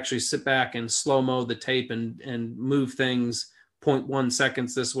so we'll actually sit back and slow-mo the tape and move things 0.1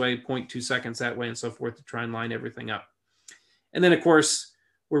 seconds this way, 0.2 seconds that way, and so forth to try and line everything up. And then, of course,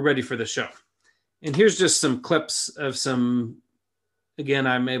 we're ready for the show. And here's just some clips of some, again,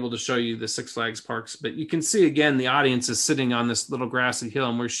 I'm able to show you the Six Flags parks, but you can see, again, the audience is sitting on this little grassy hill,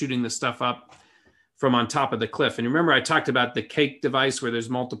 and we're shooting the stuff up from on top of the cliff. And remember, I talked about the cake device where there's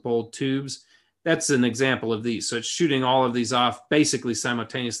multiple tubes. That's an example of these. So it's shooting all of these off basically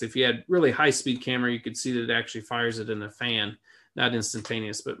simultaneously. If you had really high-speed camera, you could see that it actually fires it in a fan. Not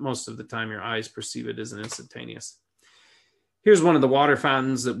instantaneous, but most of the time your eyes perceive it as an instantaneous. Here's one of the water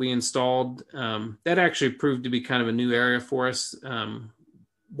fountains that we installed. That actually proved to be kind of a new area for us.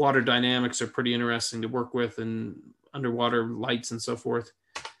 Water dynamics are pretty interesting to work with, and underwater lights and so forth.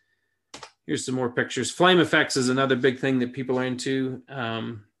 Here's some more pictures. Flame effects is another big thing that people are into.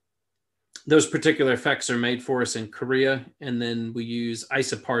 Those particular effects are made for us in Korea, and then we use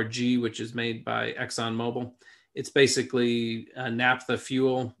Isopar G, which is made by ExxonMobil. It's basically naphtha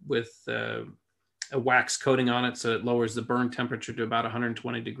fuel with a wax coating on it, so it lowers the burn temperature to about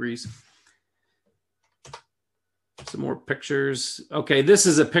 120 degrees. Some more pictures. Okay, this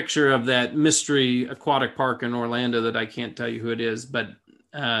is a picture of that mystery aquatic park in Orlando that I can't tell you who it is, but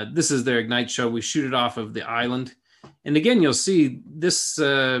this is their Ignite show. We shoot it off of the island. And again, you'll see this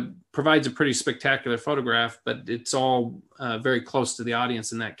provides a pretty spectacular photograph, but it's all very close to the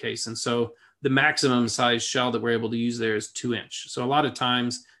audience in that case. And so the maximum size shell that we're able to use there is 2-inch. So a lot of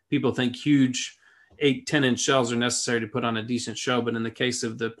times people think huge 8-10-inch shells are necessary to put on a decent show. But in the case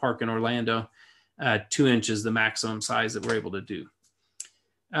of the park in Orlando, 2-inch is the maximum size that we're able to do.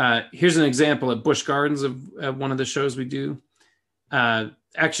 Here's an example at Busch Gardens of one of the shows we do.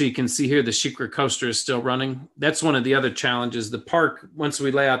 Actually, you can see here the Sheikra coaster is still running. That's one of the other challenges. The park, once we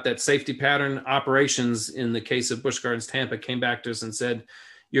lay out that safety pattern, operations in the case of Busch Gardens Tampa came back to us and said,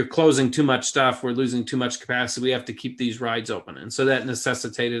 you're closing too much stuff. We're losing too much capacity. We have to keep these rides open. And so that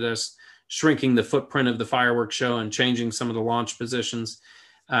necessitated us shrinking the footprint of the fireworks show and changing some of the launch positions.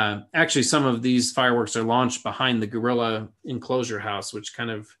 Actually, some of these fireworks are launched behind the gorilla enclosure house, which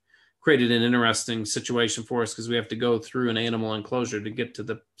kind of created an interesting situation for us because we have to go through an animal enclosure to get to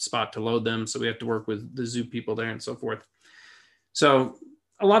the spot to load them. So we have to work with the zoo people there and so forth. So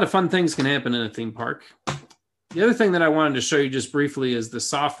a lot of fun things can happen in a theme park. The other thing that I wanted to show you just briefly is the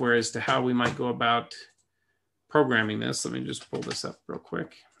software as to how we might go about programming this. Let me just pull this up real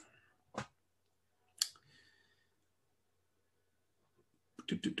quick.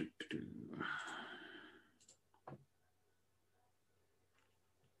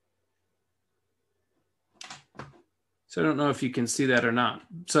 So I don't know if you can see that or not.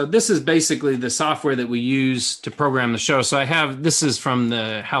 So this is basically the software that we use to program the show. So this is from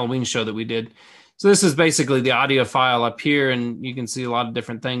the Halloween show that we did. So this is basically the audio file up here, and you can see a lot of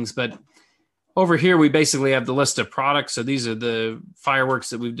different things. But over here, we basically have the list of products. So these are the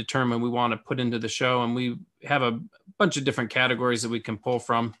fireworks that we've determined we want to put into the show. And we have a bunch of different categories that we can pull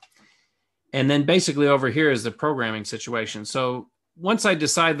from. And then basically over here is the programming situation. So once I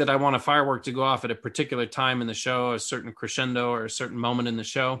decide that I want a firework to go off at a particular time in the show, a certain crescendo or a certain moment in the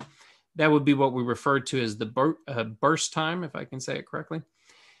show, that would be what we refer to as the burst time, if I can say it correctly.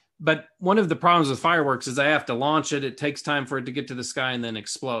 But one of the problems with fireworks is I have to launch it. It takes time for it to get to the sky and then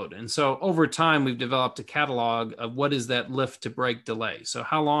explode. And so over time, we've developed a catalog of what is that lift to break delay. So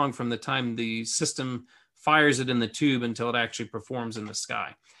how long from the time the system fires it in the tube until it actually performs in the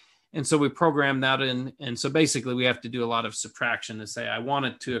sky. And so we program that in. And so basically we have to do a lot of subtraction to say, I want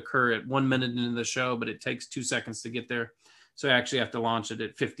it to occur at 1 minute into the show, but it takes 2 seconds to get there. So I actually have to launch it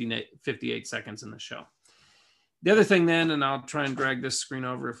at 58 seconds in the show. The other thing then, and I'll try and drag this screen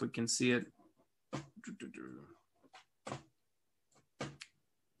over if we can see it.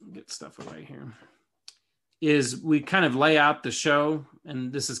 Get stuff away here. is we kind of lay out the show,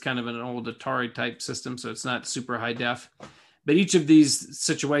 and this is kind of an old Atari type system, so it's not super high def. But each of these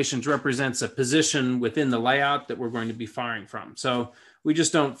situations represents a position within the layout that we're going to be firing from. So we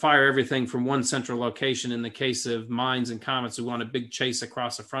just don't fire everything from one central location. In the case of mines and comets, we want a big chase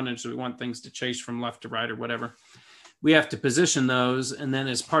across the frontage, so we want things to chase from left to right or whatever. We have to position those, and then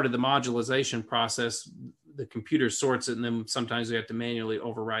as part of the modularization process, the computer sorts it, and then sometimes we have to manually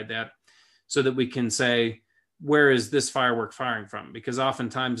override that so that we can say, where is this firework firing from? Because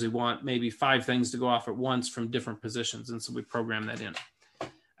oftentimes we want maybe 5 things to go off at once from different positions, and so we program that in.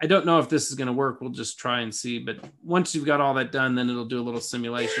 I don't know if this is going to work. We'll just try and see, but once you've got all that done, then it'll do a little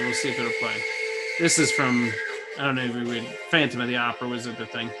simulation. We'll see if it'll play. This is from, I don't know if we read Phantom of the Opera was the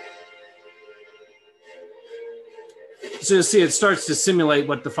thing. So you'll see it starts to simulate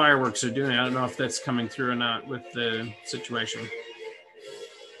what the fireworks are doing. I don't know if that's coming through or not with the situation.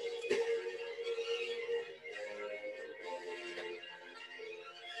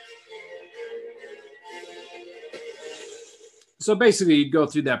 So basically, you go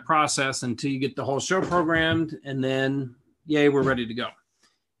through that process until you get the whole show programmed, and then, yay, we're ready to go.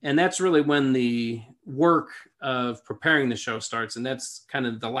 And that's really when the work of preparing the show starts. And that's kind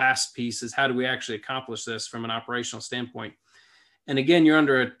of the last piece, is how do we actually accomplish this from an operational standpoint? And again, you're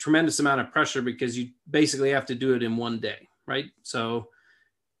under a tremendous amount of pressure because you basically have to do it in one day, right? So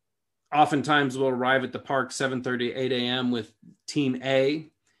oftentimes we'll arrive at the park 7:30, 8 a.m. with Team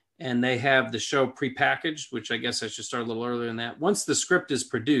A, and they have the show prepackaged, which I guess I should start a little earlier than that. Once the script is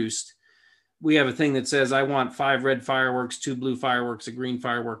produced, we have a thing that says, I want 5 red fireworks, 2 blue fireworks, a green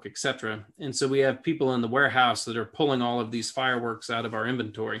firework, etc. And so we have people in the warehouse that are pulling all of these fireworks out of our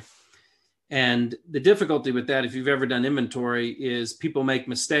inventory. And the difficulty with that, if you've ever done inventory, is people make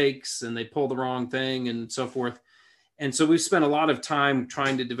mistakes and they pull the wrong thing and so forth. And so we've spent a lot of time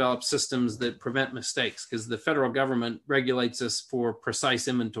trying to develop systems that prevent mistakes, because the federal government regulates us for precise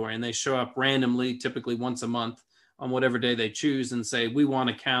inventory, and they show up randomly, typically once a month on whatever day they choose, and say, we want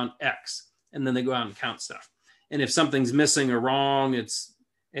to count X. And then they go out and count stuff. And if something's missing or wrong, it's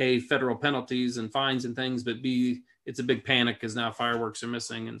A, federal penalties and fines and things, but B, it's a big panic because now fireworks are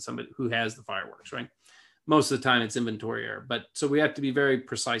missing and somebody who has the fireworks, right? Most of the time it's inventory error. But so we have to be very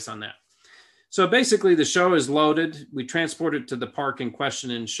precise on that. So basically the show is loaded. We transport it to the park in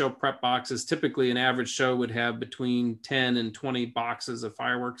question in show prep boxes. Typically an average show would have between 10 and 20 boxes of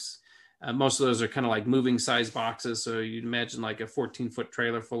fireworks. Most of those are kind of like moving size boxes. So you'd imagine like a 14-foot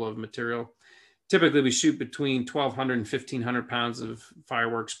trailer full of material. Typically we shoot between 1,200 and 1,500 pounds of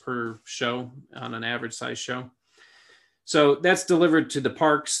fireworks per show on an average size show. So that's delivered to the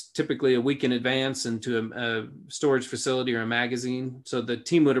parks typically a week in advance into a storage facility or a magazine. So the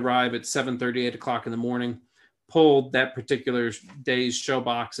team would arrive at 7:30, 8 o'clock in the morning, pull that particular day's show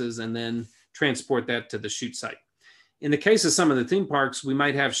boxes, and then transport that to the shoot site. In the case of some of the theme parks, we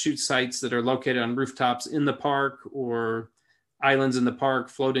might have shoot sites that are located on rooftops in the park or islands in the park,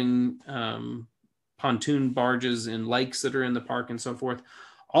 floating pontoon barges in lakes that are in the park and so forth.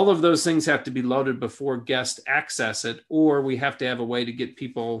 All of those things have to be loaded before guests access it, or we have to have a way to get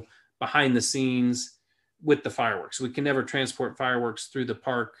people behind the scenes with the fireworks. We can never transport fireworks through the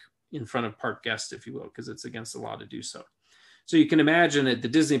park in front of park guests, if you will, because it's against the law to do so. So you can imagine at the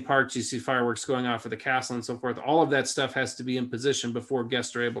Disney parks, you see fireworks going off of the castle and so forth. All of that stuff has to be in position before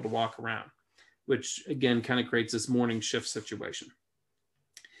guests are able to walk around, which again kind of creates this morning shift situation.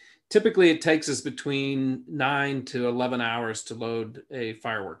 Typically, it takes us between 9 to 11 hours to load a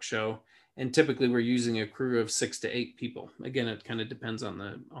fireworks show. And typically, we're using a crew of 6 to 8 people. Again, it kind of depends on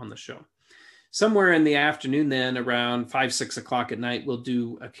the show. Somewhere in the afternoon then, around 5, 6 o'clock at night, we'll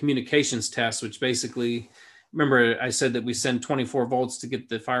do a communications test, which basically, remember I said that we send 24 volts to get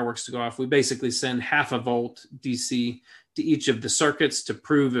the fireworks to go off. We basically send half a volt DC to each of the circuits to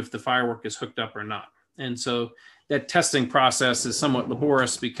prove if the firework is hooked up or not. And so that testing process is somewhat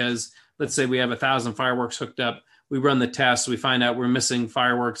laborious because let's say we have 1,000 fireworks hooked up. We run the test. We find out we're missing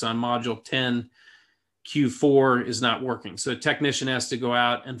fireworks on module 10. Q4 is not working. So a technician has to go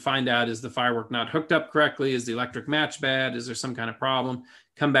out and find out, is the firework not hooked up correctly? Is the electric match bad? Is there some kind of problem?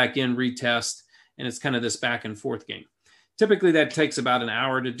 Come back in, retest. And it's kind of this back and forth game. Typically that takes about an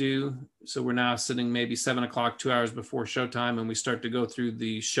hour to do. So we're now sitting maybe 7 o'clock, 2 hours before showtime, and we start to go through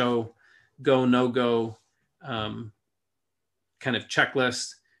the show go, no go kind of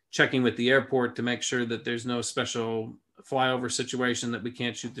checklist, checking with the airport to make sure that there's no special flyover situation that we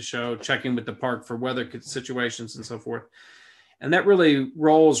can't shoot the show, checking with the park for weather situations and so forth. And that really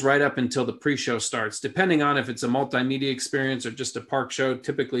rolls right up until the pre-show starts. Depending on if it's a multimedia experience or just a park show,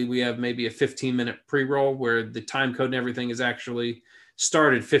 typically we have maybe a 15-minute pre-roll where the time code and everything is actually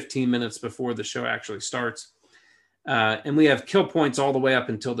started 15 minutes before the show actually starts. And we have kill points all the way up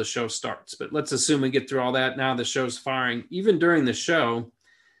until the show starts. But let's assume we get through all that. Now the show's firing. Even during the show,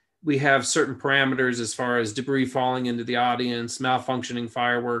 we have certain parameters as far as debris falling into the audience, malfunctioning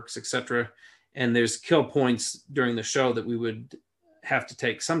fireworks, etc. And there's kill points during the show that we would have to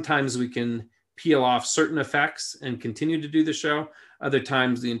take. Sometimes we can peel off certain effects and continue to do the show. Other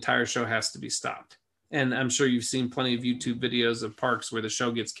times the entire show has to be stopped. And I'm sure you've seen plenty of YouTube videos of parks where the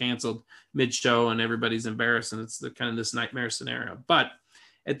show gets canceled mid-show and everybody's embarrassed, and it's the kind of this nightmare scenario. But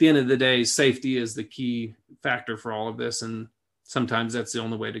at the end of the day, safety is the key factor for all of this, and sometimes that's the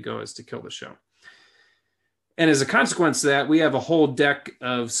only way to go, is to kill the show. And as a consequence of that, we have a whole deck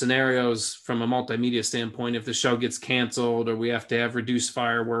of scenarios from a multimedia standpoint if the show gets canceled or we have to have reduced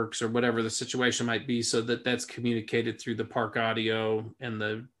fireworks or whatever the situation might be, so that that's communicated through the park audio and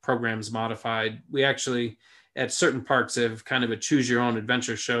the program's modified. We actually, at certain parks, have kind of a choose your own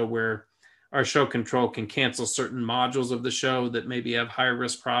adventure show where our show control can cancel certain modules of the show that maybe have higher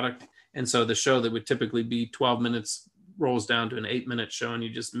risk product. And so the show that would typically be 12 minutes rolls down to an 8-minute show, and you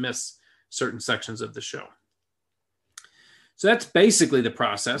just miss certain sections of the show. So that's basically the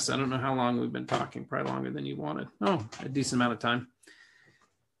process. I don't know how long we've been talking, probably longer than you wanted. Oh, a decent amount of time.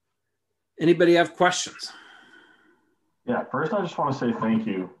 Anybody have questions? Yeah, first I just want to say thank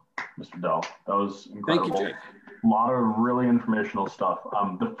you, Mr. Dell. That was incredible. Thank you, Jake. A lot of really informational stuff.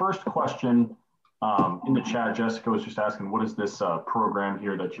 The first question in the chat, Jessica was just asking, what is this program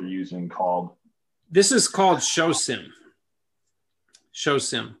here that you're using called? This is called ShowSim.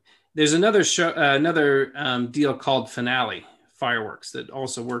 ShowSim. There's another show, deal called Finale Fireworks that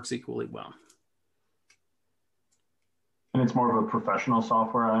also works equally well. And it's more of a professional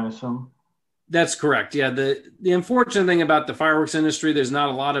software, I assume? That's correct. Yeah. The unfortunate thing about the fireworks industry, there's not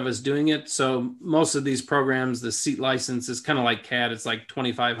a lot of us doing it. So most of these programs, the seat license is kind of like CAD. It's like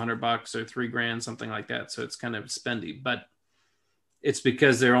 $2,500 or $3,000, something like that. So it's kind of spendy, but it's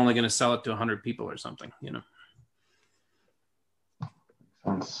because they're only going to sell it to 100 people or something, you know.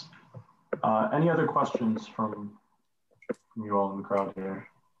 Makes sense. Any other questions from you all in the crowd here?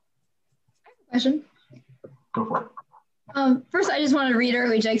 Question. Go for it. First, I just want to reiterate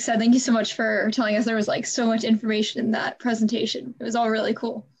what Jake said. Thank you so much for telling us there was like so much information in that presentation. It was all really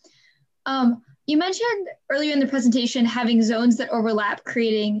cool. You mentioned earlier in the presentation having zones that overlap,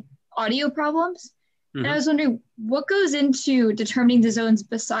 creating audio problems. Mm-hmm. And I was wondering, what goes into determining the zones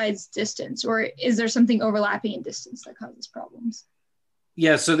besides distance, or is there something overlapping in distance that causes problems?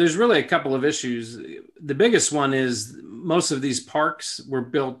 Yeah, so there's really a couple of issues. The biggest one is most of these parks were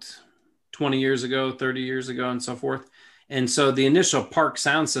built 20 years ago, 30 years ago, and so forth. And so the initial park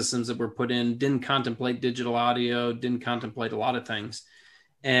sound systems that were put in didn't contemplate digital audio, didn't contemplate a lot of things.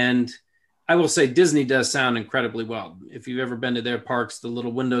 And I will say Disney does sound incredibly well. If you've ever been to their parks, the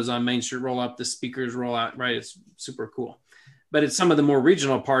little windows on Main Street roll up, the speakers roll out, right? It's super cool. But at some of the more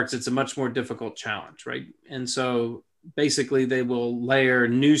regional parks, it's a much more difficult challenge, right? And so basically they will layer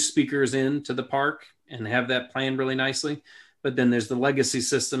new speakers into the park and have that playing really nicely. But then there's the legacy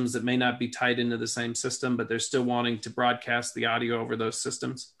systems that may not be tied into the same system, but they're still wanting to broadcast the audio over those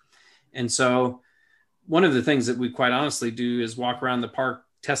systems. And so one of the things that we quite honestly do is walk around the park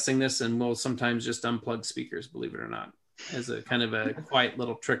testing this, and we'll sometimes just unplug speakers, believe it or not, as a kind of a quiet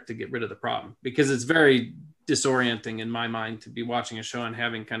little trick to get rid of the problem, because it's very disorienting in my mind to be watching a show and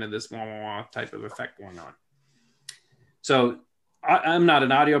having kind of this wah, wah, wah type of effect going on. So I'm not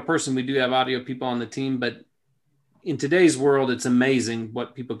an audio person. We do have audio people on the team, but in today's world, it's amazing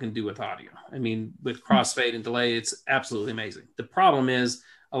what people can do with audio. I mean, with crossfade and delay, it's absolutely amazing. The problem is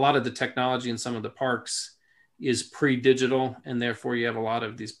a lot of the technology in some of the parks is pre-digital, and therefore you have a lot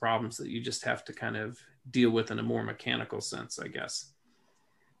of these problems that you just have to kind of deal with in a more mechanical sense, I guess.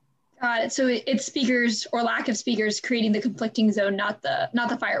 Got it. So it's speakers or lack of speakers creating the conflicting zone, not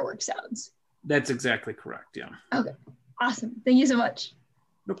the fireworks sounds. That's exactly correct. Yeah. Okay. Awesome. Thank you so much.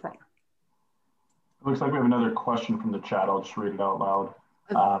 No problem. It looks like we have another question from the chat. I'll just read it out loud.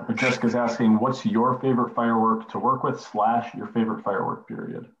 But Jessica's asking, what's your favorite firework to work with / your favorite firework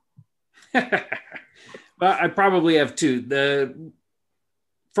period? Well, I probably have two. The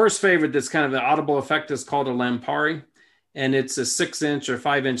first favorite that's kind of an audible effect is called a Lampari, and it's a 6-inch or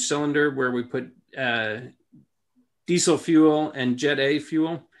 5-inch cylinder where we put diesel fuel and Jet A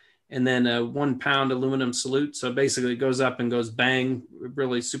fuel, and then a 1-pound aluminum salute. So basically it goes up and goes bang,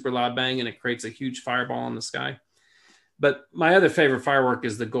 really super loud bang, and it creates a huge fireball in the sky. But my other favorite firework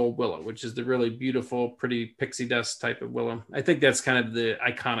is the gold willow, which is the really beautiful, pretty pixie dust type of willow. I think that's kind of the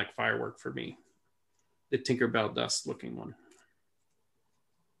iconic firework for me, the Tinkerbell dust looking one.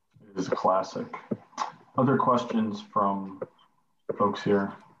 It is a classic. Other questions from folks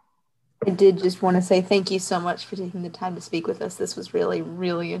here. I did just want to say thank you so much for taking the time to speak with us. This was really,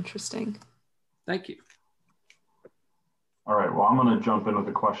 really interesting. Thank you. All right, well, I'm going to jump in with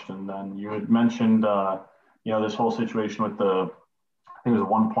a question then. You had mentioned, this whole situation with I think it was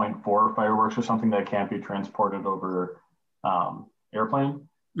 1.4 fireworks or something that can't be transported over airplane.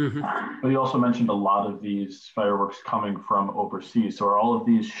 Mm-hmm. But you also mentioned a lot of these fireworks coming from overseas. So are all of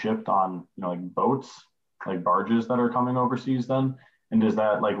these shipped on, like boats, like barges that are coming overseas then? And does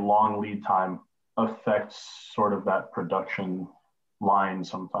that like long lead time affect sort of that production line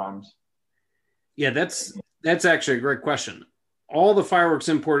sometimes? Yeah, that's actually a great question. All the fireworks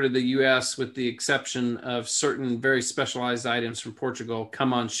imported to the U.S., with the exception of certain very specialized items from Portugal,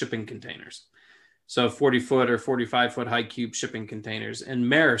 come on shipping containers. So 40-foot or 45-foot high cube shipping containers. And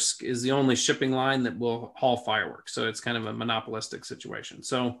Maersk is the only shipping line that will haul fireworks. So it's kind of a monopolistic situation.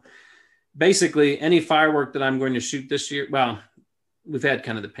 So basically, any firework that I'm going to shoot this year, well, we've had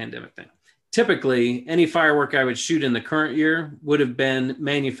kind of the pandemic thing. Typically, any firework I would shoot in the current year would have been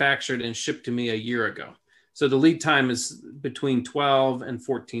manufactured and shipped to me a year ago. So the lead time is between 12 and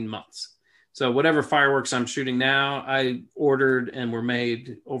 14 months. So whatever fireworks I'm shooting now, I ordered and were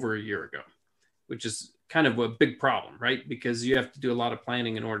made over a year ago, which is kind of a big problem, right? Because you have to do a lot of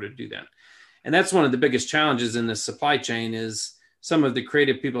planning in order to do that. And that's one of the biggest challenges in this supply chain is some of the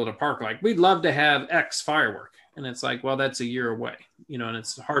creative people at a park like, we'd love to have X firework. And it's like, well, that's a year away, and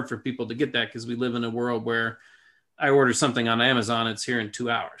it's hard for people to get that because we live in a world where I order something on Amazon, it's here in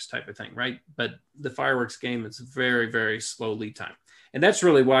 2 hours type of thing, right? But the fireworks game is very, very slow lead time. And that's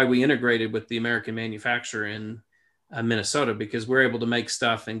really why we integrated with the American manufacturer in Minnesota, because we're able to make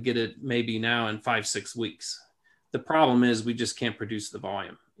stuff and get it maybe now in 5-6 weeks. The problem is we just can't produce the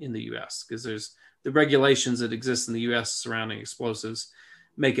volume in the US because there's the regulations that exist in the US surrounding explosives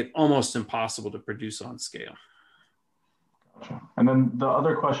make it almost impossible to produce on scale. Gotcha. And then the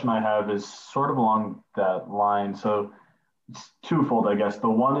other question I have is sort of along that line. So it's twofold, I guess. The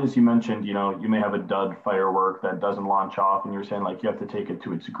one is you mentioned, you may have a dud firework that doesn't launch off, and you're saying like you have to take it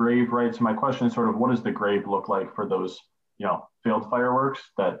to its grave, right? So my question is sort of what does the grave look like for those, failed fireworks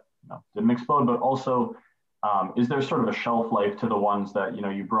that didn't explode, but also is there sort of a shelf life to the ones that,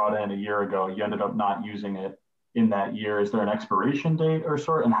 you brought in a year ago, you ended up not using it in that year? Is there an expiration date or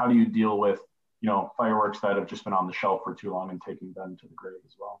sort? And how do you deal with fireworks that have just been on the shelf for too long and taking them to the grave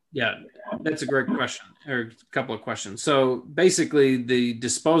as well? Yeah, that's a great question, or a couple of questions. So basically the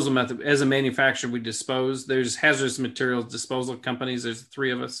disposal method, as a manufacturer, we dispose. There's hazardous materials disposal companies. There's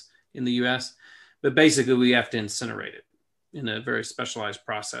 3 of us in the US, but basically we have to incinerate it in a very specialized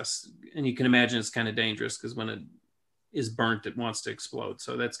process. And you can imagine it's kind of dangerous because when it is burnt, it wants to explode.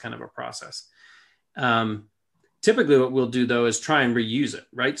 So that's kind of a process. Typically what we'll do though is try and reuse it,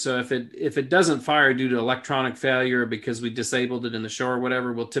 right? So if it doesn't fire due to electronic failure or because we disabled it in the show or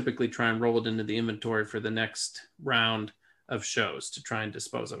whatever, we'll typically try and roll it into the inventory for the next round of shows to try and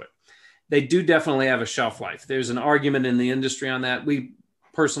dispose of it. They do definitely have a shelf life. There's an argument in the industry on that. We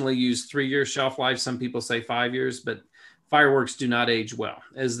personally use 3-year shelf life. Some people say 5 years, but fireworks do not age well.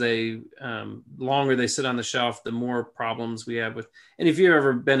 As they longer they sit on the shelf, the more problems we have with. And if you've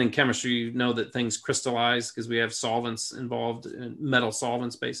ever been in chemistry, you know that things crystallize because we have solvents involved, metal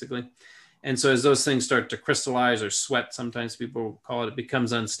solvents basically. And so as those things start to crystallize or sweat, sometimes people call it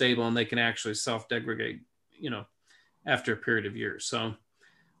becomes unstable, and they can actually self-degrade, after a period of years. So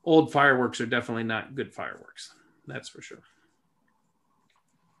old fireworks are definitely not good fireworks. That's for sure.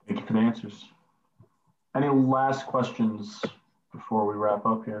 Thank you for the answers. Any last questions before we wrap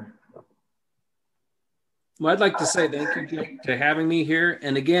up here? Well, I'd like to say thank you, Jake, for having me here.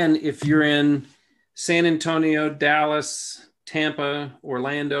 And again, if you're in San Antonio, Dallas, Tampa,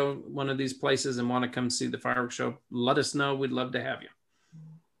 Orlando, one of these places, and want to come see the fireworks show, let us know. We'd love to have you.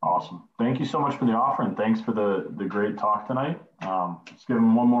 Awesome. Thank you so much for the offer, and thanks for the great talk tonight. Let's give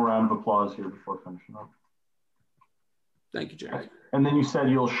them one more round of applause here before finishing up. Thank you, Jake. And then you said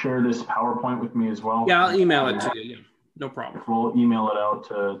you'll share this PowerPoint with me as well? Yeah, I'll email it to you. Yeah, no problem. We'll email it out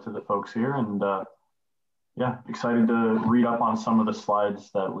to the folks here. And yeah, excited to read up on some of the slides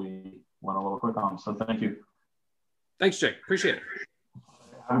that we went a little quick on. So thank you. Thanks, Jake. Appreciate it.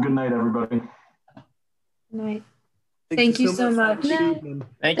 Have a good night, everybody. Good night. Thank you so much. Thank you.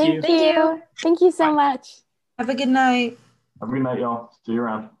 Thank you so much. Have a good night. Have a good night, y'all. See you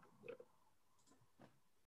around.